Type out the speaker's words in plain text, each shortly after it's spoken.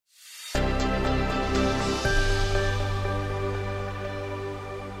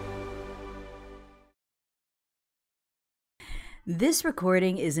This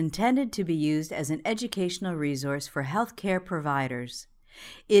recording is intended to be used as an educational resource for healthcare providers.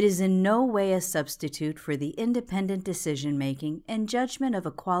 It is in no way a substitute for the independent decision-making and judgment of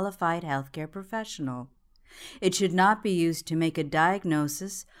a qualified healthcare professional. It should not be used to make a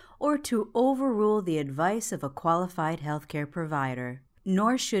diagnosis or to overrule the advice of a qualified healthcare provider,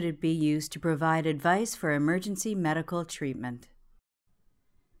 nor should it be used to provide advice for emergency medical treatment.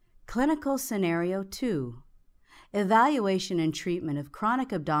 Clinical Scenario 2. Evaluation and Treatment of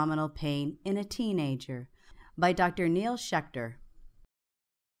Chronic Abdominal Pain in a Teenager by Dr. Eval Schecter.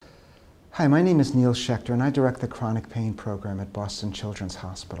 Hi, my name is Eval Schecter and I direct the Chronic Pain Program at Boston Children's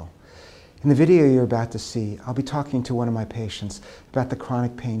Hospital. In the video you're about to see, I'll be talking to one of my patients about the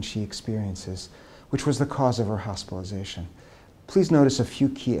chronic pain she experiences, which was the cause of her hospitalization. Please notice a few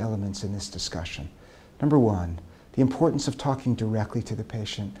key elements in this discussion. Number one, the importance of talking directly to the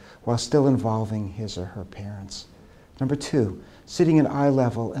patient while still involving his or her parents. Number two, sitting at eye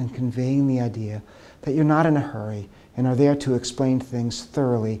level and conveying the idea that you're not in a hurry and are there to explain things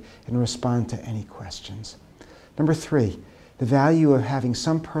thoroughly and respond to any questions. Number three, the value of having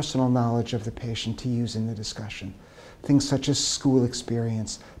some personal knowledge of the patient to use in the discussion. Things such as school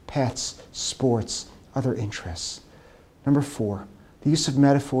experience, pets, sports, other interests. Number four, the use of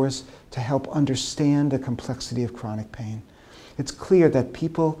metaphors to help understand the complexity of chronic pain. It's clear that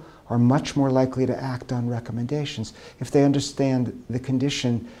people are much more likely to act on recommendations if they understand the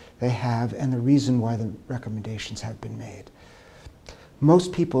condition they have and the reason why the recommendations have been made.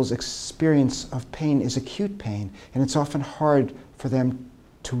 Most people's experience of pain is acute pain, and it's often hard for them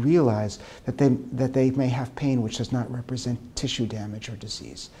to realize that they may have pain which does not represent tissue damage or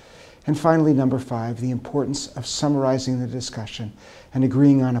disease. And finally, number five, the importance of summarizing the discussion and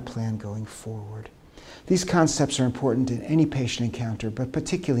agreeing on a plan going forward. These concepts are important in any patient encounter, but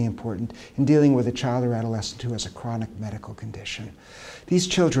particularly important in dealing with a child or adolescent who has a chronic medical condition. These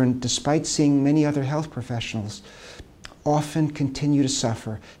children, despite seeing many other health professionals, often continue to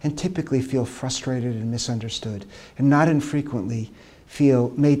suffer and typically feel frustrated and misunderstood, and not infrequently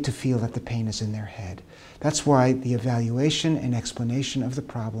made to feel that the pain is in their head. That's why the evaluation and explanation of the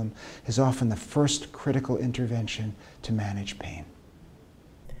problem is often the first critical intervention to manage pain.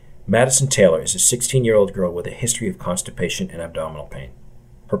 Madison Taylor is a 16-year-old girl with a history of constipation and abdominal pain.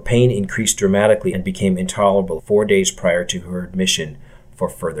 Her pain increased dramatically and became intolerable 4 days prior to her admission for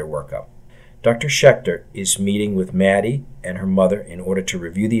further workup. Dr. Schecter is meeting with Maddie and her mother in order to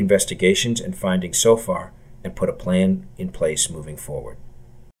review the investigations and findings so far and put a plan in place moving forward.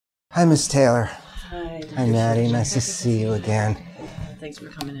 Hi, Ms. Taylor. Hi. Hi, Maddie. Nice to see you again. Thanks for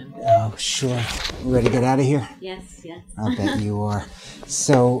coming in. Oh, sure. You ready to get out of here? Yes. I bet you are.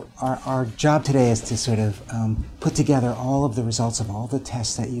 So our job today is to sort of put together all of the results of all the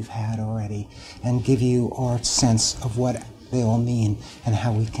tests that you've had already and give you our sense of what they all mean and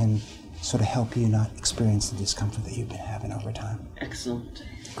how we can sort of help you not experience the discomfort that you've been having over time. Excellent.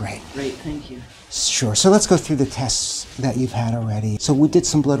 Great, thank you. Sure. So let's go through the tests that you've had already. So we did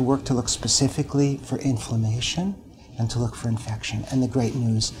some blood work to look specifically for inflammation and to look for infection. And the great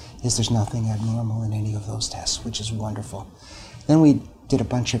news is there's nothing abnormal in any of those tests, which is wonderful. Then we did a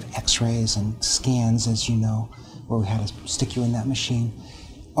bunch of x-rays and scans, as you know, where we had to stick you in that machine.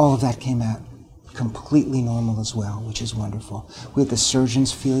 All of that came out completely normal as well, which is wonderful. We had the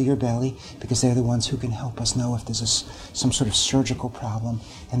surgeons feel your belly because they're the ones who can help us know if there's some sort of surgical problem,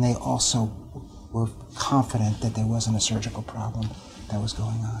 and they also were confident that there wasn't a surgical problem that was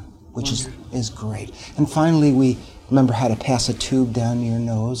going on, which is great. And finally, we remember how to pass a tube down your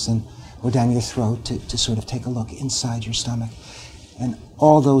nose or down your throat to sort of take a look inside your stomach. And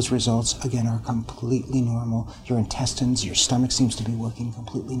all those results, again, are completely normal. Your intestines, your stomach seems to be working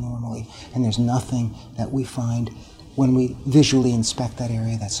completely normally, and there's nothing that we find when we visually inspect that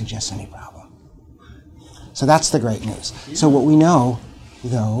area that suggests any problem. So that's the great news. So what we know,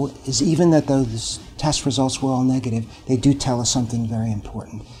 though, is even that those test results were all negative, they do tell us something very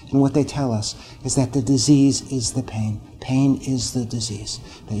important. And what they tell us is that the disease is the pain. Pain is the disease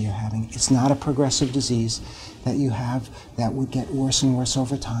that you're having. It's not a progressive disease that you have that would get worse and worse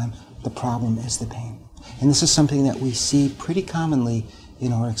over time. The problem is the pain. And this is something that we see pretty commonly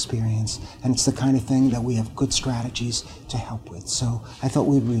in our experience, and it's the kind of thing that we have good strategies to help with. So I thought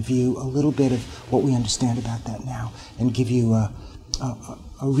we'd review a little bit of what we understand about that now and give you a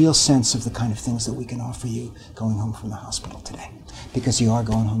real sense of the kind of things that we can offer you going home from the hospital today, because you are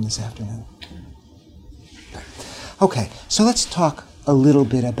going home this afternoon. Okay, so let's talk a little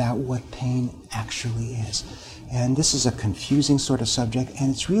bit about what pain actually is. And this is a confusing sort of subject,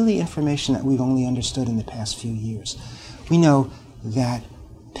 and it's really information that we've only understood in the past few years. We know that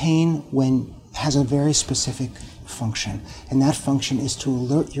pain, when has a very specific function, and that function is to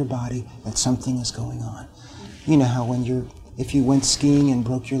alert your body that something is going on. You know how if you went skiing and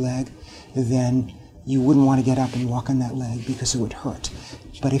broke your leg, then you wouldn't want to get up and walk on that leg because it would hurt.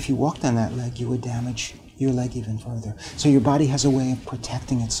 But if you walked on that leg, you would damage your leg even further. So your body has a way of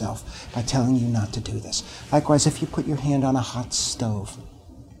protecting itself by telling you not to do this. Likewise, if you put your hand on a hot stove,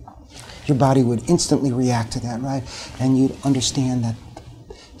 your body would instantly react to that, right? And you'd understand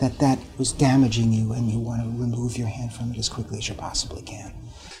that was damaging you, and you want to remove your hand from it as quickly as you possibly can.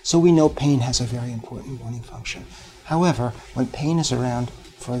 So we know pain has a very important warning function. However, when pain is around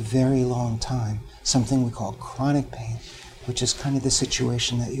for a very long time, something we call chronic pain, which is kind of the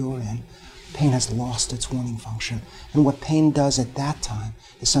situation that you're in, pain has lost its warning function. And what pain does at that time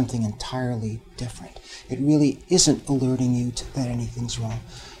is something entirely different. It really isn't alerting you that anything's wrong.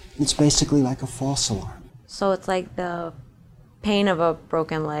 It's basically like a false alarm. So it's like the pain of a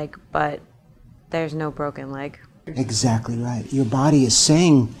broken leg, but there's no broken leg. Exactly right. Your body is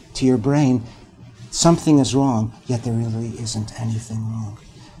saying to your brain, something is wrong, yet there really isn't anything wrong.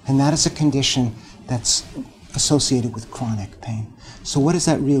 And that is a condition that's associated with chronic pain. So what does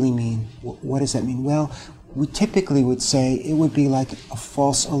that really mean? What does that mean? Well, we typically would say it would be like a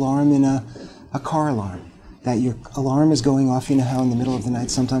false alarm in a car alarm, that your alarm is going off. You know how in the middle of the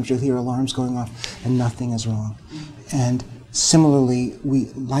night sometimes you'll hear alarms going off and nothing is wrong. And similarly, we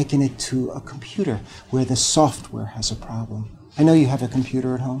liken it to a computer where the software has a problem. I know you have a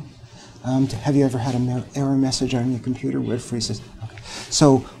computer at home. Have you ever had an error message on your computer where it freezes? Okay.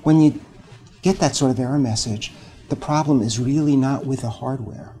 So when you get that sort of error message, the problem is really not with the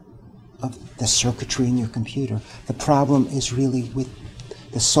hardware of the circuitry in your computer. The problem is really with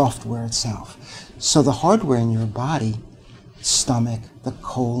the software itself. So the hardware in your body, stomach, the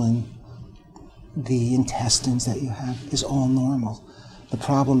colon, the intestines that you have, is all normal. The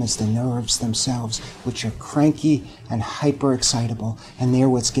problem is the nerves themselves, which are cranky and hyper-excitable, and they're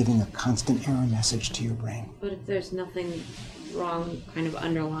what's giving a constant error message to your brain. But if there's nothing wrong kind of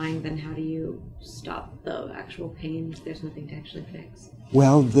underlying, then how do you stop the actual pain if there's nothing to actually fix?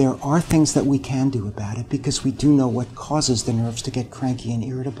 Well, there are things that we can do about it because we do know what causes the nerves to get cranky and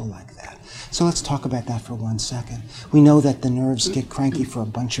irritable like that. So let's talk about that for 1 second. We know that the nerves get cranky for a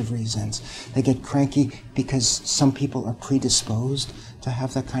bunch of reasons. They get cranky because some people are predisposed to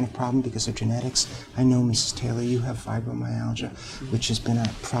have that kind of problem because of genetics. I know, Mrs. Taylor, you have fibromyalgia, which has been a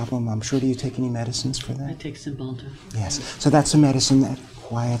problem. I'm sure, do you take any medicines for that? I take Cymbalta. Yes. So that's a medicine that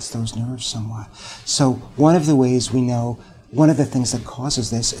quiets those nerves somewhat. So one of the ways we know, one of the things that causes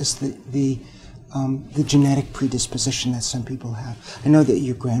this is the genetic predisposition that some people have. I know that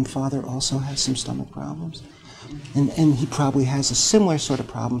your grandfather also has some stomach problems, and he probably has a similar sort of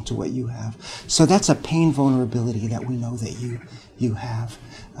problem to what you have. So that's a pain vulnerability that we know that you have.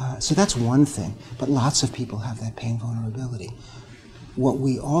 So that's one thing, but lots of people have that pain vulnerability. What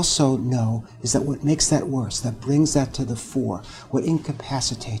we also know is that what makes that worse, that brings that to the fore, what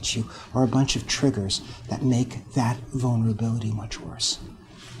incapacitates you, are a bunch of triggers that make that vulnerability much worse.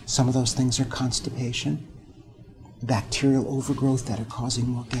 Some of those things are constipation, bacterial overgrowth that are causing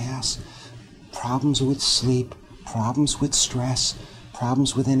more gas, problems with sleep, problems with stress,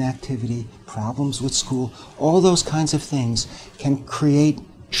 problems with inactivity, problems with school. All those kinds of things can create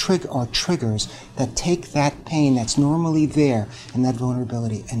triggers that take that pain that's normally there and that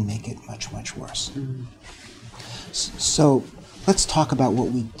vulnerability and make it much, much worse. Mm-hmm. So let's talk about what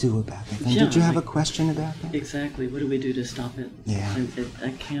we do about that. And did you have a question about that? Exactly. What do we do to stop it? Yeah. I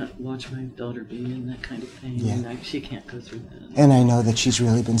can't watch my daughter being in that kind of pain. Yeah. And she can't go through that. And I know that she's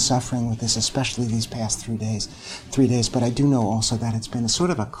really been suffering with this, especially these past 3 days. But I do know also that it's been a sort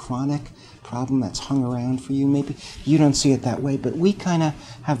of a chronic problem that's hung around for you. Maybe you don't see it that way, but we kind of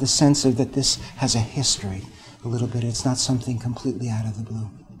have the sense of that this has a history a little bit. It's not something completely out of the blue.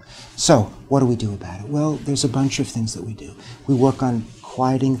 So what do we do about it? Well, there's a bunch of things that we do. We work on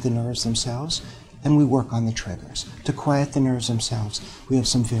quieting the nerves themselves, and we work on the triggers. To quiet the nerves themselves, we have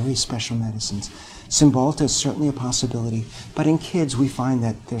some very special medicines. Cymbalta is certainly a possibility, but in kids we find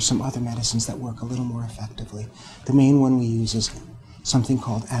that there's some other medicines that work a little more effectively. The main one we use is something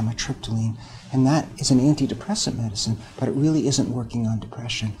called amitriptyline, and that is an antidepressant medicine, but it really isn't working on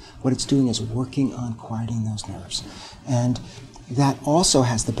depression. What it's doing is working on quieting those nerves. And that also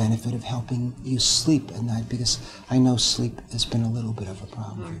has the benefit of helping you sleep at night, because I know sleep has been a little bit of a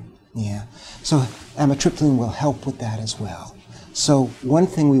problem. Yeah. So amitriptyline will help with that as well. So one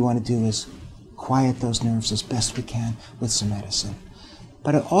thing we want to do is quiet those nerves as best we can with some medicine.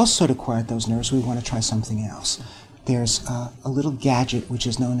 But also to quiet those nerves, we want to try something else. There's a little gadget which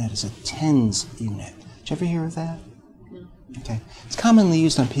is known as a TENS unit. Did you ever hear of that? Okay. It's commonly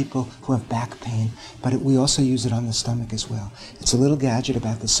used on people who have back pain, but we also use it on the stomach as well. It's a little gadget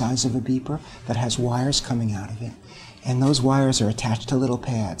about the size of a beeper that has wires coming out of it, and those wires are attached to little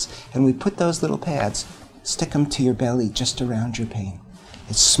pads. And we put those little pads, stick them to your belly just around your pain.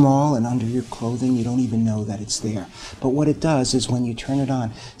 It's small and under your clothing, you don't even know that it's there. But what it does is when you turn it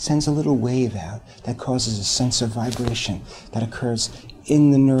on, it sends a little wave out that causes a sense of vibration that occurs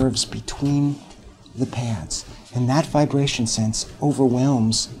in the nerves between the pads. And that vibration sense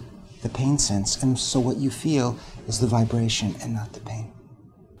overwhelms the pain sense, and so what you feel is the vibration and not the pain.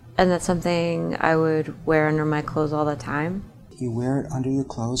 And that's something I would wear under my clothes all the time? You wear it under your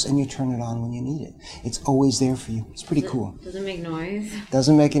clothes and you turn it on when you need it. It's always there for you. It's pretty cool. Does it make noise?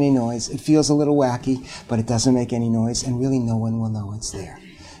 Doesn't make any noise. It feels a little wacky, but it doesn't make any noise, and really no one will know it's there.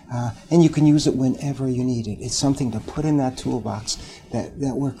 And you can use it whenever you need it. It's something to put in that toolbox that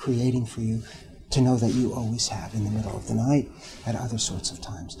we're creating for you to know that you always have in the middle of the night, at other sorts of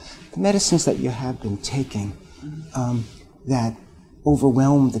times. The medicines that you have been taking that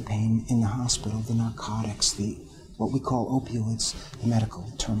overwhelm the pain in the hospital, the narcotics, what we call opioids, the medical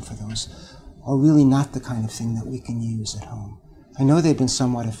term for those, are really not the kind of thing that we can use at home. I know they've been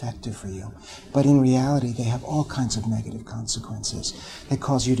somewhat effective for you, but in reality they have all kinds of negative consequences. They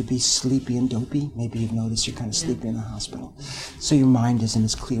cause you to be sleepy and dopey. Maybe you've noticed you're kind of sleepy in the hospital. So your mind isn't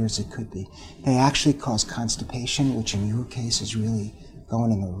as clear as it could be. They actually cause constipation, which in your case is really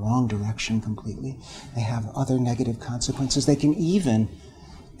going in the wrong direction completely. They have other negative consequences. They can even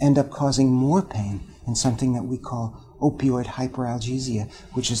end up causing more pain in something that we call opioid hyperalgesia,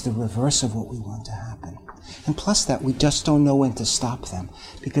 which is the reverse of what we want to happen. And plus that, we just don't know when to stop them,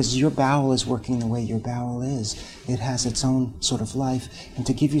 because your bowel is working the way your bowel is. It has its own sort of life, and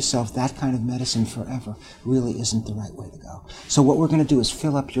to give yourself that kind of medicine forever really isn't the right way to go. So what we're going to do is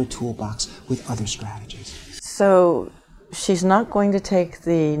fill up your toolbox with other strategies. So she's not going to take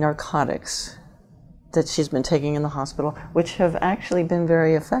the narcotics that she's been taking in the hospital, which have actually been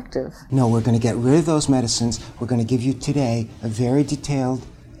very effective. No, we're going to get rid of those medicines. We're going to give you today a very detailed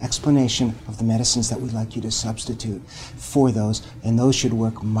explanation of the medicines that we'd like you to substitute for those, and those should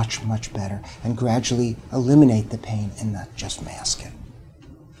work much, much better and gradually eliminate the pain and not just mask it.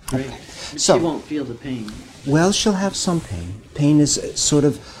 Right. Okay. But So, she won't feel the pain. well, she'll have some pain. Pain is sort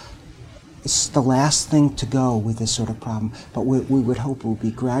of, it's the last thing to go with this sort of problem, but we would hope it will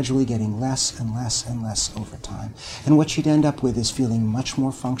be gradually getting less and less and less over time. And what she'd end up with is feeling much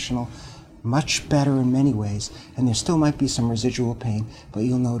more functional, much better in many ways, and there still might be some residual pain, but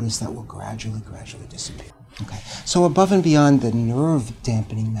you'll notice that will gradually disappear. Okay. So above and beyond the nerve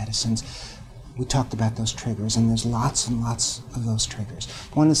dampening medicines, we talked about those triggers, and there's lots and lots of those triggers.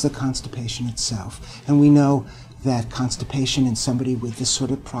 One is the constipation itself, and we know that constipation in somebody with this sort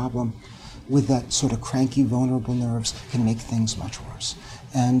of problem, with that sort of cranky, vulnerable nerves, can make things much worse.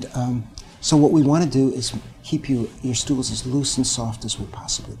 And so what we want to do is keep your stools as loose and soft as we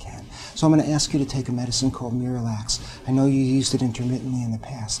possibly can. So I'm going to ask you to take a medicine called Miralax. I know you used it intermittently in the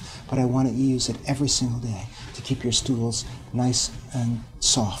past, but I want you to use it every single day to keep your stools nice and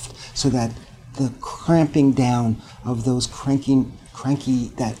soft, so that the cramping down of those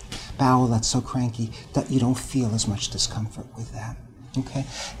cranky, that bowel that's so cranky, that you don't feel as much discomfort with that. Okay?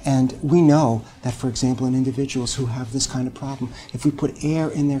 And we know that, for example, in individuals who have this kind of problem, if we put air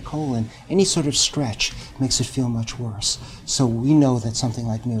in their colon, any sort of stretch makes it feel much worse. So we know that something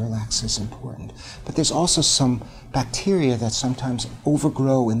like Miralax is important. But there's also some bacteria that sometimes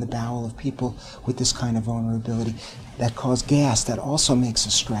overgrow in the bowel of people with this kind of vulnerability that cause gas, that also makes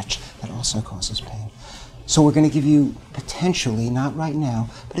a stretch, that also causes pain. So we're going to give you potentially, not right now,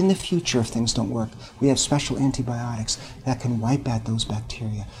 but in the future if things don't work, we have special antibiotics that can wipe out those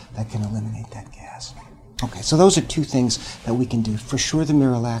bacteria, that can eliminate that gas. Okay, so those are two things that we can do. For sure the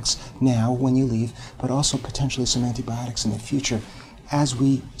Miralax now when you leave, but also potentially some antibiotics in the future as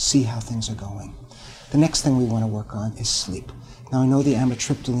we see how things are going. The next thing we want to work on is sleep. Now I know the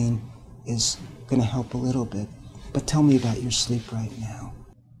amitriptyline is going to help a little bit, but tell me about your sleep right now.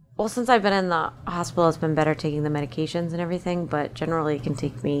 Well, since I've been in the hospital, it's been better taking the medications and everything, but generally it can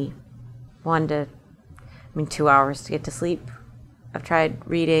take me 2 hours to get to sleep. I've tried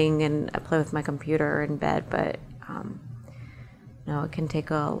reading and I play with my computer in bed, but no, it can take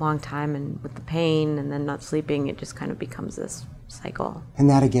a long time, and with the pain and then not sleeping, it just kind of becomes this cycle. And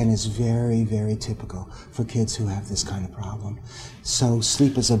that again is very, very typical for kids who have this kind of problem. So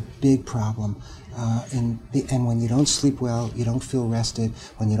sleep is a big problem, And when you don't sleep well, you don't feel rested.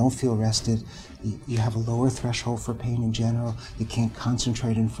 When you don't feel rested, you have a lower threshold for pain in general. You can't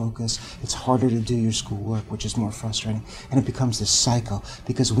concentrate and focus. It's harder to do your schoolwork, which is more frustrating. And it becomes this cycle,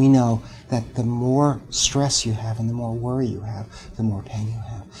 because we know that the more stress you have and the more worry you have, the more pain you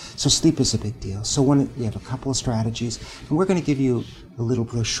have. So sleep is a big deal. So we have a couple of strategies, and we're going to give you a little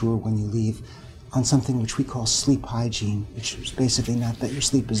brochure when you leave on something which we call sleep hygiene, which is basically not that your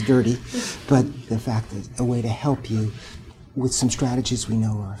sleep is dirty, but the fact that a way to help you with some strategies we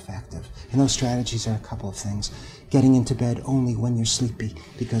know are effective. And those strategies are a couple of things. Getting into bed only when you're sleepy,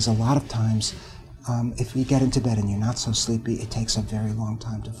 because a lot of times if you get into bed and you're not so sleepy, it takes a very long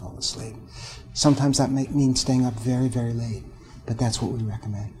time to fall asleep. Sometimes that might mean staying up very, very late, but that's what we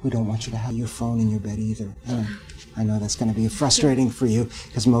recommend. We don't want you to have your phone in your bed either. I know that's going to be frustrating for you,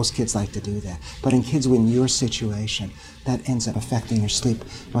 because most kids like to do that. But in kids in your situation, that ends up affecting your sleep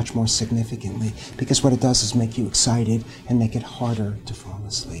much more significantly, because what it does is make you excited and make it harder to fall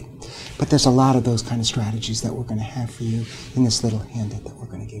asleep. But there's a lot of those kind of strategies that we're going to have for you in this little handout that we're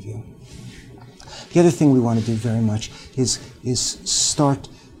going to give you. The other thing we want to do very much is start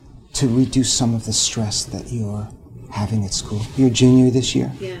to reduce some of the stress that you're having at school. You're a junior this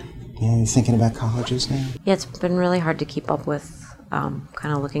year? Yeah. Yeah, you're thinking about colleges now? Yeah, it's been really hard to keep up with kind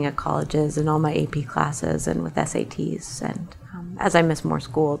of looking at colleges and all my AP classes and with SATs. And as I miss more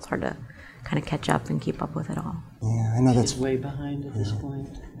school, it's hard to kind of catch up and keep up with it all. Yeah, I know that's way behind at this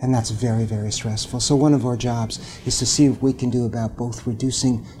point. And that's very, very stressful. So one of our jobs is to see what we can do about both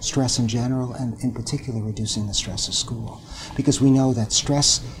reducing stress in general and in particular reducing the stress of school. Because we know that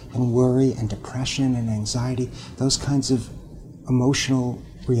stress and worry and depression and anxiety, those kinds of emotional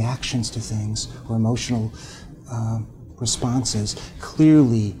reactions to things or emotional responses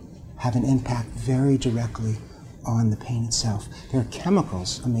clearly have an impact very directly on the pain itself. There are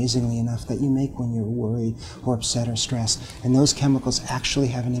chemicals, amazingly enough, that you make when you're worried or upset or stressed, and those chemicals actually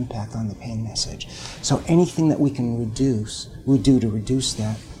have an impact on the pain message. So anything that we can do to reduce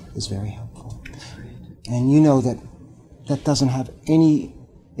that is very helpful. And you know that that doesn't have any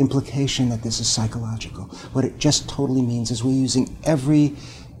implication that this is psychological. What it just totally means is we're using every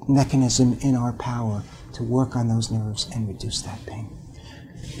mechanism in our power to work on those nerves and reduce that pain.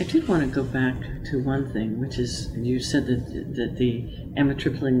 I did want to go back to one thing, which is you said that the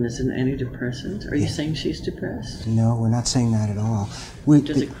amitriptyline is an antidepressant. Are you saying she's depressed? No, we're not saying that at all.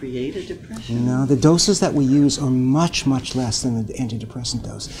 Does it create a depression? No, the doses that we use are much, much less than the antidepressant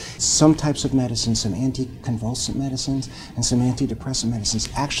dose. Some types of medicines, some anticonvulsant medicines and some antidepressant medicines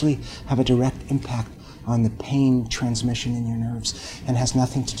actually have a direct impact on the pain transmission in your nerves and has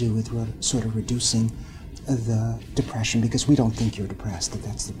nothing to do with sort of reducing the depression, because we don't think you're depressed,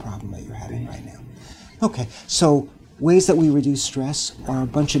 that's the problem that you're having right now. Okay, so ways that we reduce stress are a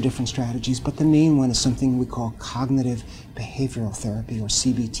bunch of different strategies, but the main one is something we call cognitive behavioral therapy, or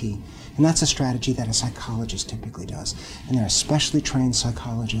CBT. And that's a strategy that a psychologist typically does. And there are specially trained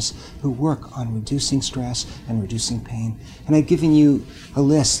psychologists who work on reducing stress and reducing pain. And I've given you a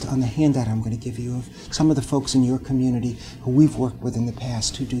list on the handout I'm going to give you of some of the folks in your community who we've worked with in the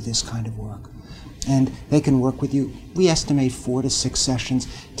past who do this kind of work. And they can work with you. We estimate 4 to 6 sessions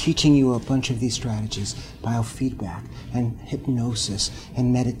teaching you a bunch of these strategies: biofeedback and hypnosis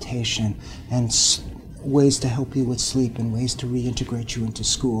and meditation and ways to help you with sleep and ways to reintegrate you into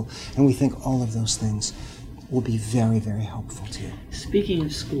school. And we think all of those things will be very, very helpful to you. Speaking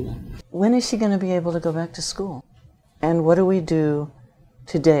of school, when is she going to be able to go back to school? And what do we do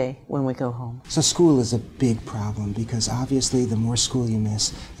today when we go home? So school is a big problem, because obviously the more school you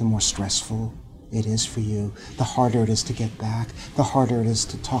miss, the more stressful it is for you, the harder it is to get back, the harder it is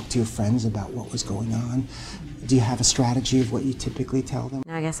to talk to your friends about what was going on. Do you have a strategy of what you typically tell them?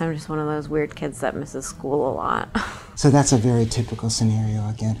 I guess I'm just one of those weird kids that misses school a lot. So that's a very typical scenario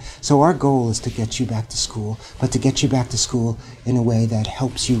again. So our goal is to get you back to school, but to get you back to school in a way that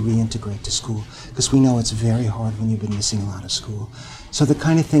helps you reintegrate to school, because we know it's very hard when you've been missing a lot of school. So the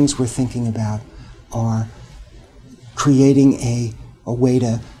kind of things we're thinking about are creating a way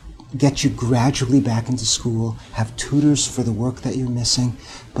to get you gradually back into school, have tutors for the work that you're missing,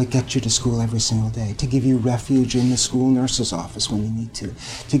 but get you to school every single day, to give you refuge in the school nurse's office when you need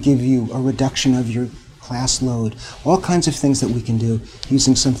to give you a reduction of your class load, all kinds of things that we can do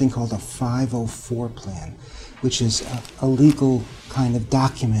using something called a 504 plan, which is a legal kind of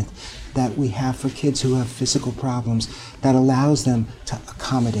document that we have for kids who have physical problems that allows them to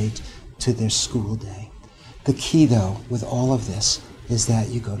accommodate to their school day. The key, though, with all of this is that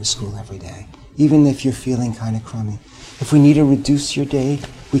you go to school every day, even if you're feeling kind of crummy. If we need to reduce your day,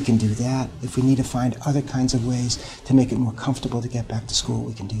 we can do that. If we need to find other kinds of ways to make it more comfortable to get back to school,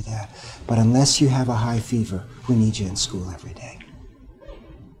 we can do that. But unless you have a high fever, we need you in school every day.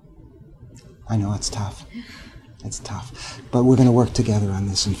 I know it's tough. It's tough. But we're going to work together on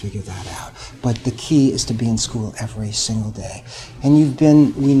this and figure that out. But the key is to be in school every single day. And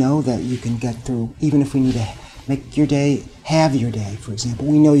we know that you can get through, even if we need to make your day, have your day, for example,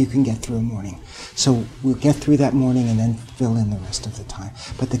 we know you can get through a morning. So we'll get through that morning and then fill in the rest of the time.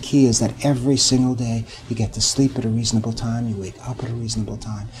 But the key is that every single day you get to sleep at a reasonable time, you wake up at a reasonable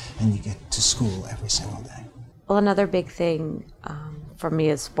time, and you get to school every single day. Well, another big thing for me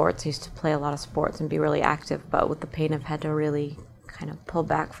is sports. I used to play a lot of sports and be really active, but with the pain I've had to really kind of pull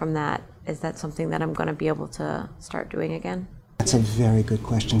back from that. Is that something that I'm going to be able to start doing again? That's a very good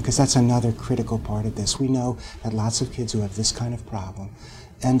question, because that's another critical part of this. We know that lots of kids who have this kind of problem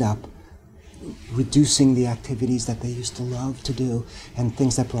end up reducing the activities that they used to love to do and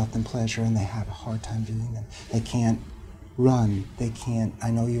things that brought them pleasure, and they have a hard time doing them. They can't run, they can't,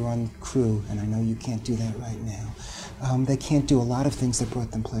 I know you're on crew and I know you can't do that right now. They can't do a lot of things that brought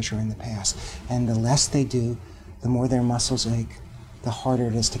them pleasure in the past, and the less they do, the more their muscles ache, the harder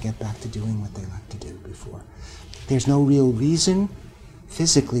it is to get back to doing what they liked to do before. There's no real reason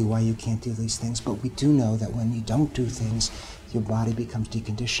physically why you can't do these things, but we do know that when you don't do things, your body becomes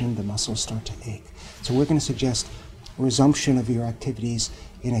deconditioned, the muscles start to ache. So we're going to suggest resumption of your activities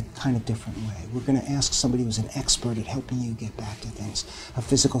in a kind of different way. We're going to ask somebody who's an expert at helping you get back to things, a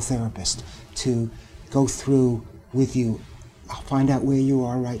physical therapist, to go through with you, find out where you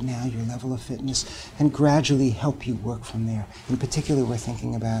are right now, your level of fitness, and gradually help you work from there. In particular, we're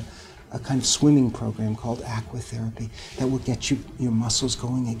thinking about a kind of swimming program called aquatherapy that will get your muscles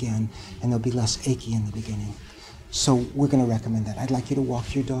going again, and they'll be less achy in the beginning. So we're going to recommend that. I'd like you to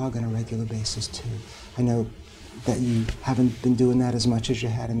walk your dog on a regular basis too. I know that you haven't been doing that as much as you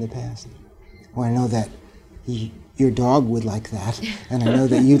had in the past. Well, I know that your dog would like that, and I know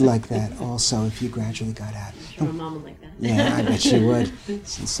that you'd like that also if you gradually got out. Sure, my mom would like that. Yeah, I bet she would,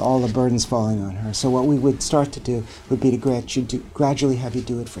 since all the burden's falling on her. So what we would start to do would be to gradually have you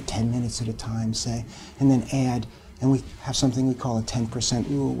do it for 10 minutes at a time, say, and then add, and we have something we call a 10%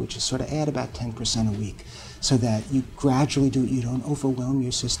 rule, which is sort of add about 10% a week, so that you gradually do it. You don't overwhelm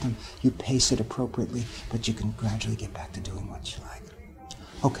your system, you pace it appropriately, but you can gradually get back to doing what you like.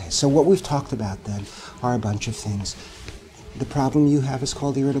 Okay, so what we've talked about then are a bunch of things. The problem you have is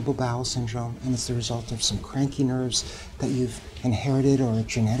called irritable bowel syndrome, and it's the result of some cranky nerves that you've inherited or are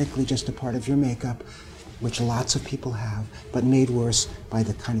genetically just a part of your makeup, which lots of people have, but made worse by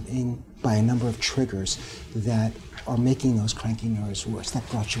by a number of triggers that are making those cranky nerves worse. That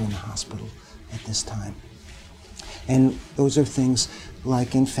brought you in the hospital at this time. And those are things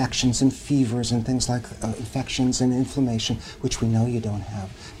like infections and fevers and things like infections and inflammation, which we know you don't have.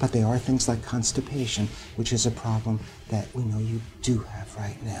 But they are things like constipation, which is a problem that we know you do have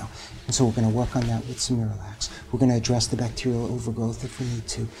right now. And so we're going to work on that with some Miralax. We're going to address the bacterial overgrowth if we need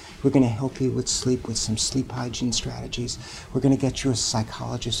to. We're going to help you with sleep with some sleep hygiene strategies. We're going to get you a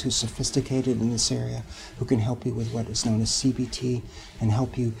psychologist who's sophisticated in this area, who can help you with what is known as CBT and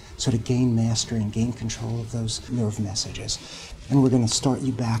help you sort of gain mastery and gain control of those nerve messages. And we're going to start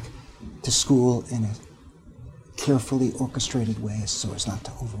you back to school in a carefully orchestrated way so as not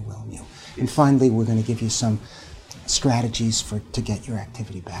to overwhelm you. And finally, we're going to give you some strategies to get your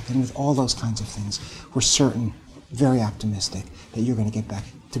activity back. And with all those kinds of things, we're certain, very optimistic, that you're going to get back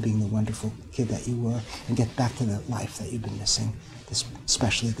to being the wonderful kid that you were and get back to the life that you've been missing,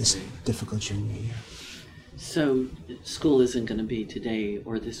 especially this difficult junior year. So school isn't going to be today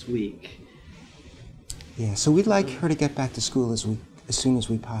or this week? Yeah, so we'd like her to get back to school as soon as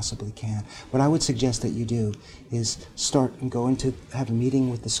we possibly can. What I would suggest that you do is start and go into, have a meeting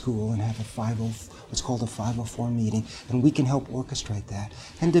with the school and have what's called a 504 meeting, and we can help orchestrate that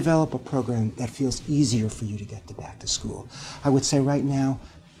and develop a program that feels easier for you to get back to school. I would say right now,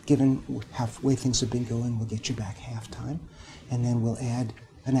 given how the way things have been going, we'll get you back half-time, and then we'll add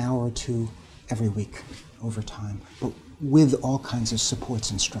an hour or two every week over time, but with all kinds of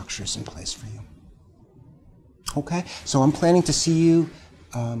supports and structures in place for you. Okay, so I'm planning to see you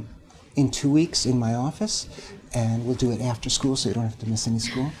in 2 weeks in my office, and we'll do it after school so you don't have to miss any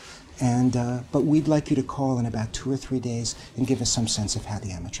school. And but we'd like you to call in about 2 or 3 days and give us some sense of how the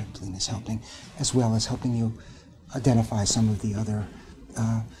amitriptyline is helping, as well as helping you identify some of the other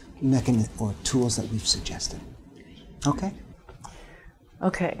mechanisms or tools that we've suggested. Okay?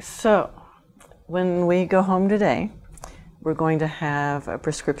 Okay, so when we go home today, we're going to have a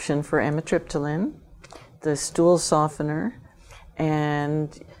prescription for amitriptyline, the stool softener,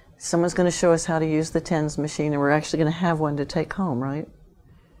 and Someone's going to show us how to use the TENS machine, and we're actually going to have one to take home, right?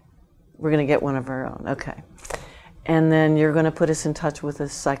 We're going to get one of our own, okay. And then you're going to put us in touch with a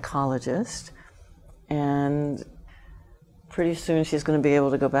psychologist, and pretty soon she's going to be able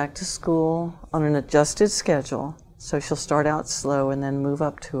to go back to school on an adjusted schedule. So she'll start out slow and then move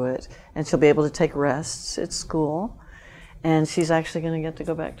up to it, and she'll be able to take rests at school, and she's actually going to get to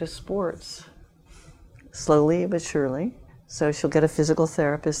go back to sports, slowly but surely. So she'll get a physical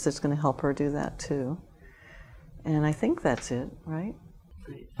therapist that's going to help her do that too. And I think that's it, right?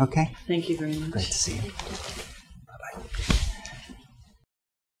 Great. Okay. Thank you very much. Great to see you. Bye-bye.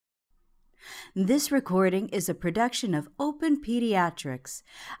 This recording is a production of OPENPediatrics,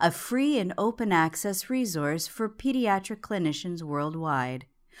 a free and open access resource for pediatric clinicians worldwide.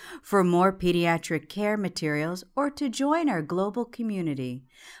 For more pediatric care materials or to join our global community,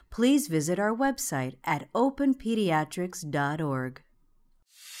 please visit our website at openpediatrics.org.